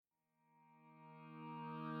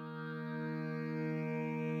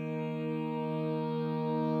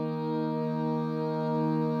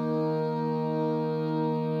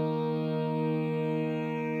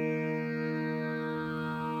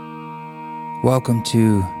Welcome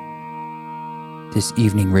to this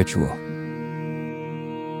evening ritual.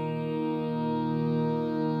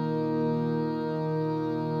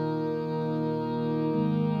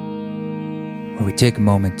 Where we take a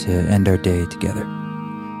moment to end our day together.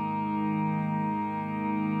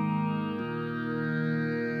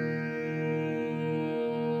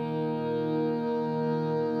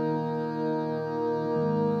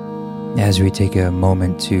 As we take a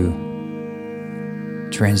moment to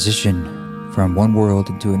transition from one world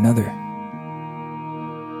into another,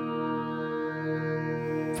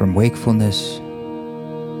 from wakefulness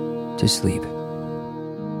to sleep.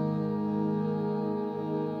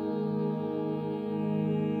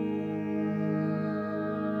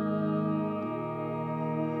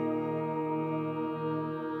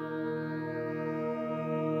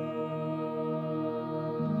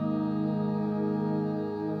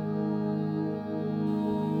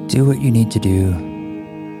 Do what you need to do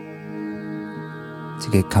to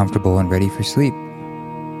get comfortable and ready for sleep.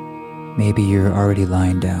 Maybe you're already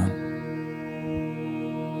lying down.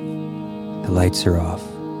 The lights are off.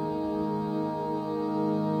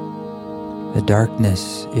 The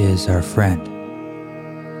darkness is our friend.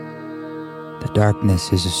 The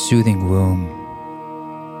darkness is a soothing room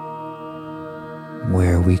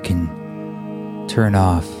where we can turn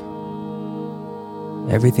off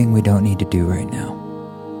everything we don't need to do right now.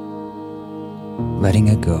 Letting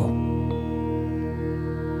it go.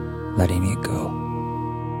 Letting it go.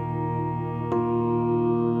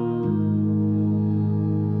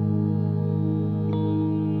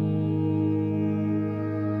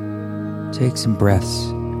 Take some breaths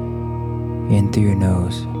in through your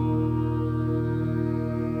nose.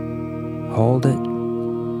 Hold it,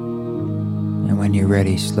 and when you're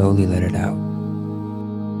ready, slowly let it out.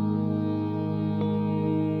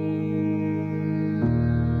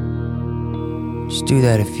 Just do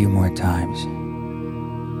that a few more times.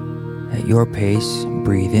 At your pace,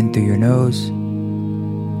 breathe in through your nose,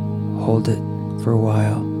 hold it for a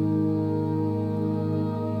while,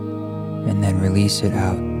 and then release it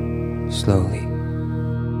out slowly.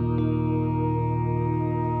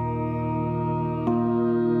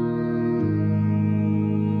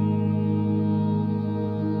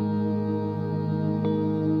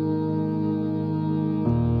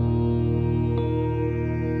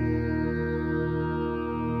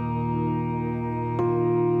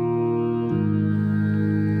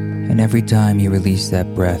 And every time you release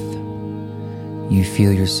that breath, you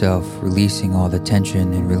feel yourself releasing all the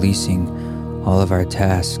tension and releasing all of our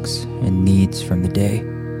tasks and needs from the day.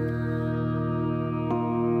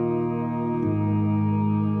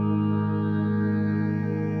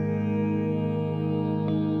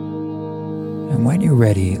 And when you're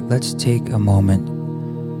ready, let's take a moment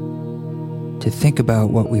to think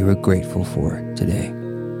about what we were grateful for today.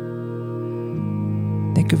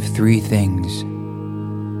 Think of 3 things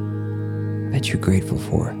that you're grateful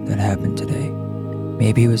for that happened today.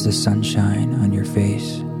 Maybe it was the sunshine on your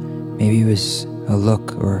face. Maybe it was a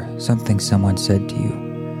look or something someone said to you.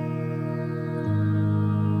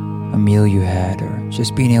 A meal you had, or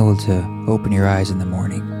just being able to open your eyes in the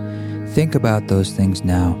morning. Think about those things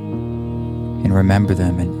now and remember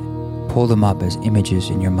them and pull them up as images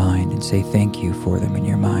in your mind and say thank you for them in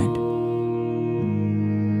your mind.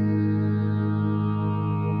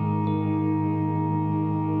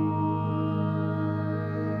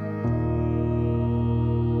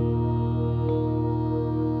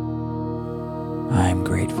 I'm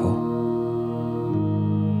grateful.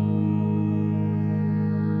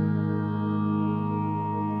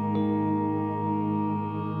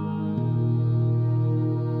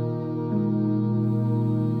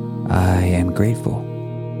 I am grateful.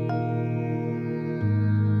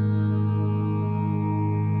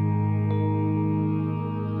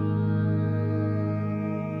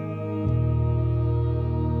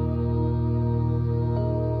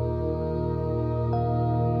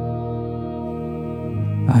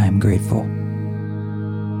 I am grateful.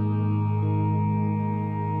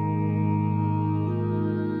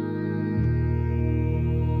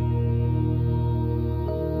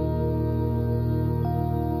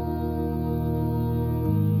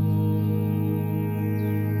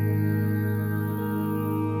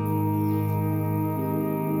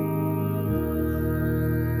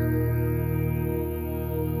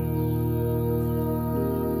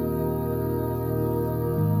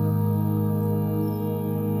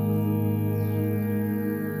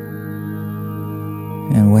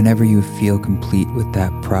 And whenever you feel complete with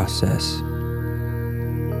that process,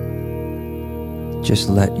 just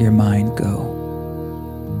let your mind go.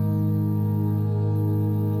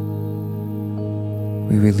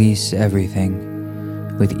 We release everything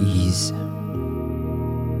with ease.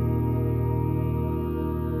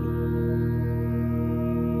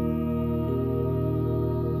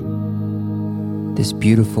 This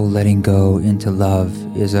beautiful letting go into love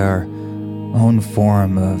is our own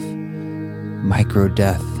form of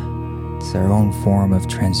micro-death. It's our own form of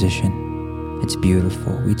transition. It's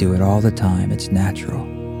beautiful. We do it all the time. It's natural.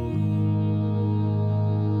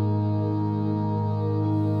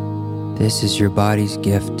 This is your body's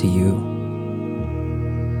gift to you,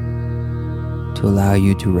 to allow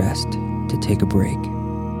you to rest, to take a break.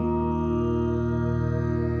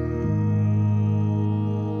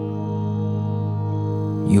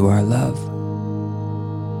 You are love.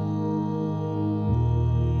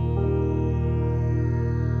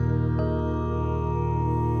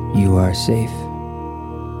 You are safe.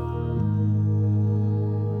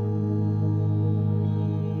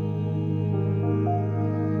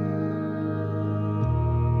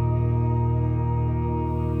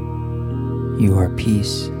 You are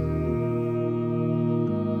peace.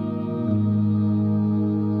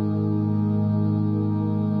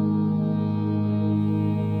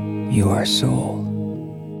 You are soul.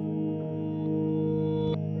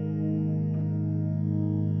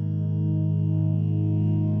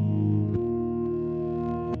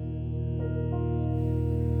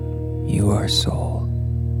 You are soul.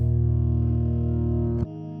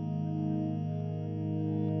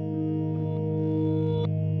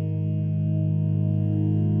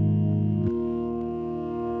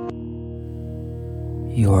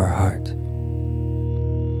 You are heart.